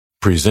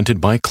Presented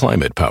by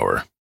Climate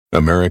Power.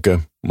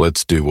 America,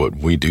 let's do what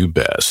we do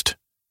best.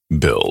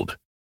 Build.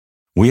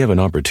 We have an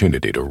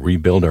opportunity to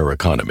rebuild our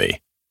economy,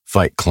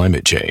 fight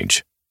climate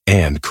change,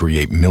 and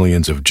create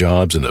millions of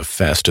jobs in the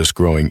fastest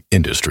growing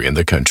industry in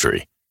the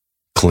country,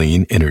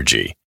 clean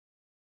energy.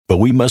 But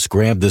we must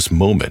grab this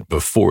moment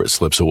before it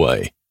slips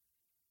away.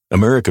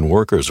 American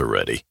workers are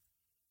ready.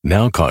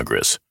 Now,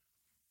 Congress,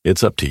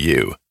 it's up to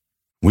you.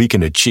 We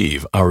can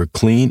achieve our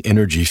clean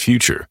energy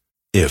future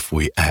if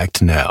we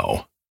act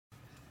now.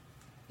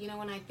 You know,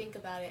 when I think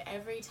about it,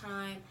 every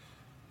time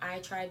I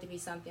tried to be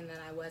something that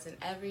I wasn't,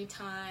 every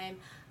time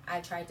I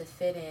tried to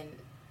fit in,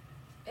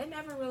 it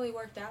never really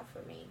worked out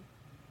for me.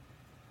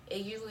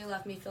 It usually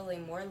left me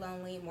feeling more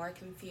lonely, more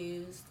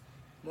confused,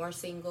 more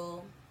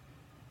single,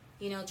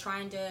 you know,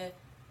 trying to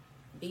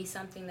be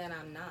something that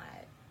I'm not.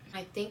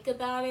 I think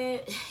about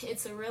it,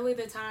 it's really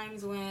the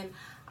times when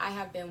I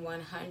have been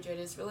 100,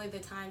 it's really the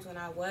times when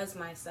I was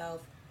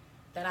myself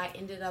that I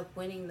ended up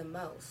winning the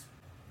most.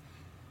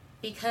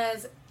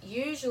 Because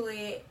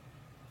usually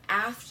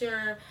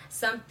after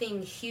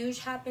something huge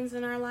happens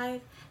in our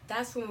life,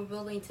 that's when we're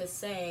willing to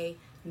say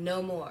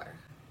no more.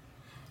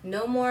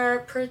 No more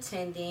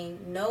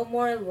pretending, no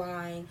more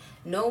lying,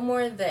 no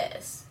more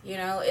this. You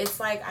know, it's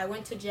like I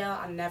went to jail,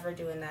 I'm never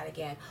doing that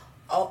again.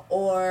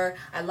 Or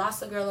I lost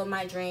the girl of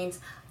my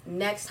dreams,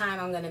 next time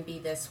I'm going to be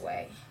this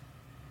way.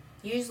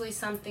 Usually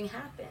something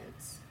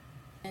happens.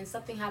 And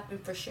something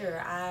happened for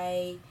sure.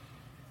 I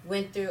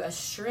went through a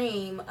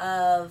stream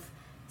of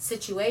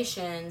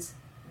situations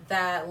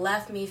that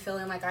left me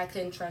feeling like I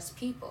couldn't trust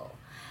people.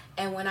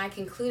 And when I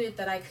concluded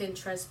that I couldn't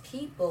trust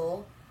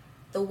people,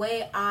 the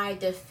way I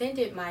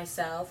defended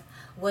myself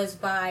was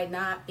by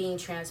not being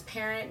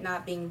transparent,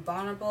 not being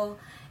vulnerable.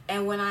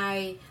 And when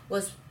I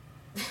was,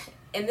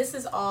 and this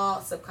is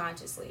all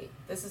subconsciously,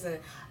 this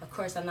isn't, of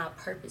course, I'm not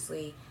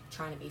purposely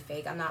trying to be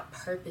fake. I'm not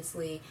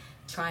purposely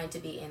trying to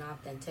be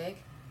inauthentic,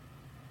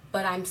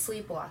 but I'm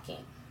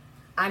sleepwalking.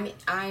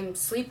 I'm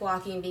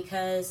sleepwalking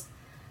because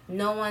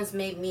no one's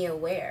made me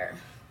aware,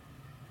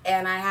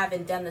 and I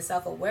haven't done the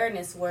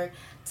self-awareness work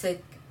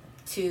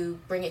to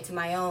bring it to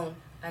my own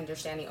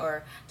understanding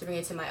or to bring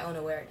it to my own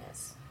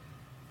awareness.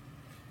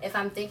 If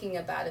I'm thinking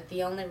about it,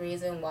 the only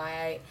reason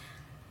why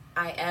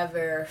I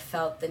ever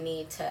felt the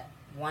need to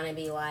want to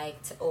be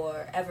liked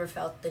or ever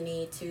felt the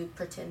need to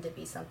pretend to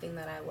be something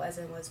that I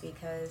wasn't was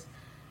because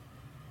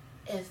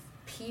if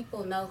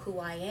people know who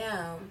I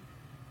am,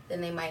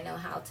 then they might know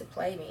how to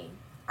play me,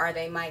 or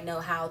they might know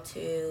how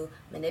to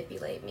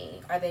manipulate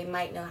me, or they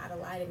might know how to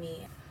lie to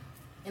me.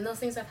 And those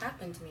things have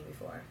happened to me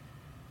before.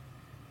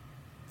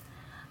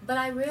 But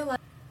I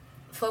realized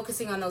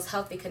focusing on those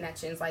healthy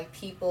connections, like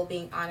people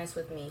being honest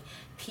with me,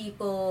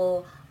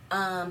 people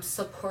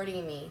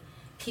supporting me,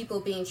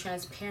 people being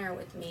transparent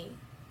with me.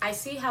 I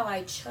see how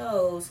I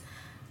chose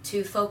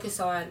to focus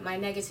on my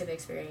negative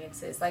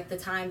experiences, like the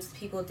times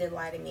people did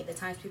lie to me, the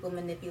times people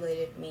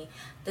manipulated me,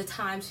 the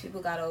times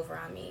people got over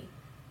on me.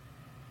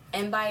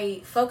 And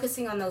by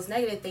focusing on those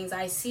negative things,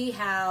 I see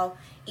how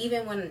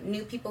even when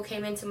new people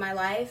came into my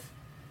life,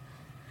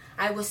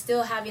 I was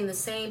still having the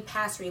same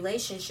past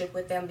relationship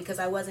with them because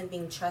I wasn't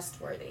being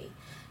trustworthy.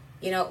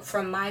 You know,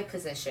 from my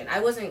position, I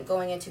wasn't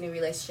going into new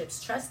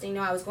relationships trusting.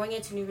 No, I was going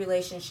into new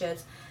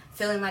relationships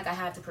feeling like I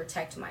had to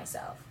protect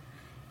myself.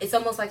 It's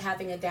almost like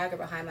having a dagger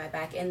behind my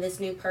back. And this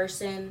new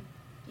person,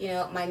 you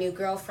know, my new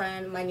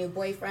girlfriend, my new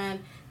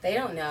boyfriend, they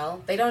don't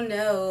know. They don't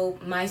know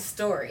my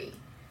story.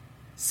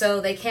 So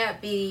they can't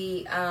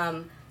be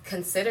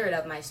considerate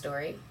of my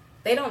story.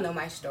 They don't know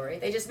my story.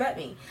 They just met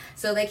me.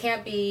 So they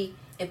can't be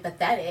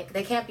empathetic.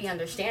 They can't be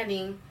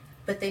understanding,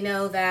 but they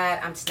know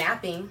that I'm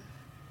snapping.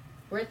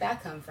 Where'd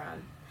that come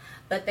from?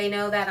 But they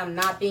know that I'm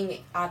not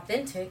being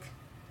authentic.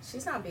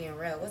 She's not being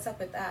real. What's up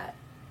with that?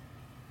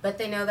 But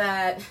they know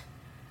that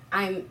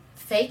I'm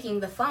faking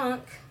the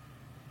funk.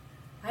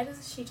 Why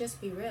doesn't she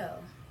just be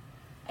real?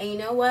 And you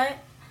know what?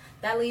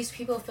 That leaves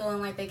people feeling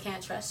like they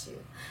can't trust you.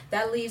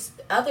 That leaves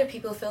other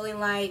people feeling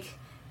like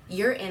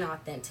you're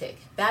inauthentic.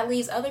 That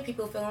leaves other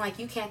people feeling like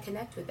you can't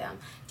connect with them.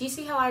 Do you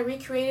see how I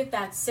recreated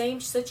that same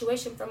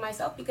situation for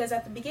myself? Because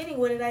at the beginning,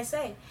 what did I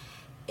say?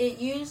 It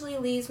usually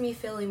leaves me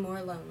feeling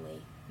more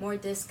lonely, more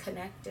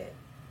disconnected,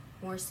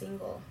 more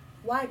single.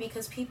 Why?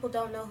 Because people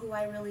don't know who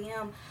I really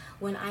am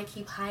when I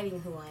keep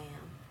hiding who I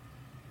am.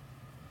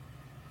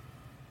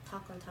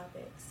 Talk on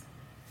topics.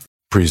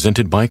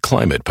 Presented by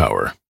Climate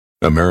Power.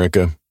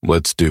 America,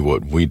 let's do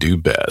what we do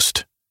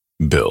best.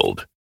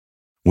 Build.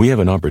 We have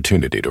an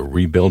opportunity to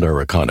rebuild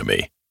our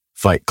economy,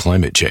 fight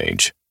climate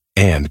change,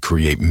 and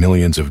create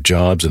millions of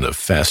jobs in the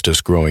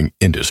fastest growing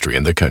industry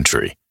in the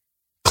country,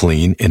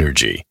 clean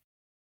energy.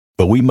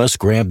 But we must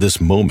grab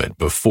this moment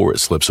before it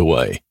slips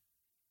away.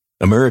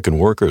 American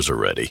workers are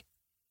ready.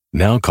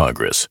 Now,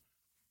 Congress,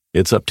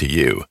 it's up to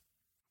you.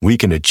 We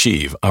can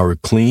achieve our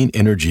clean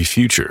energy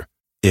future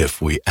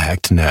if we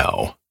act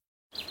now.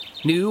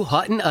 New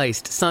hot and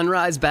iced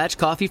Sunrise Batch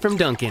Coffee from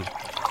Dunkin'.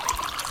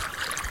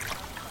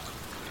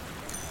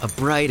 A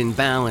bright and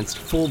balanced,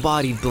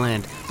 full-bodied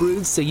blend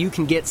brewed so you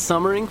can get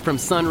summering from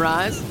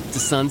sunrise to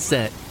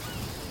sunset.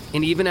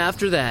 and even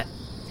after that.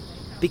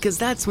 Because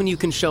that's when you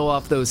can show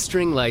off those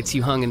string lights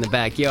you hung in the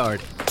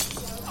backyard.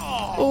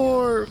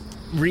 Or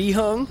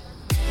rehung.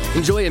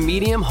 Enjoy a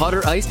medium hot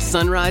or iced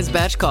Sunrise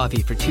Batch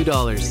Coffee for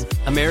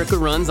 $2. America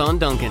runs on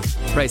Dunkin'.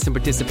 Price and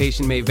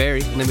participation may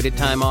vary. Limited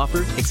time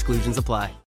offer. Exclusions apply.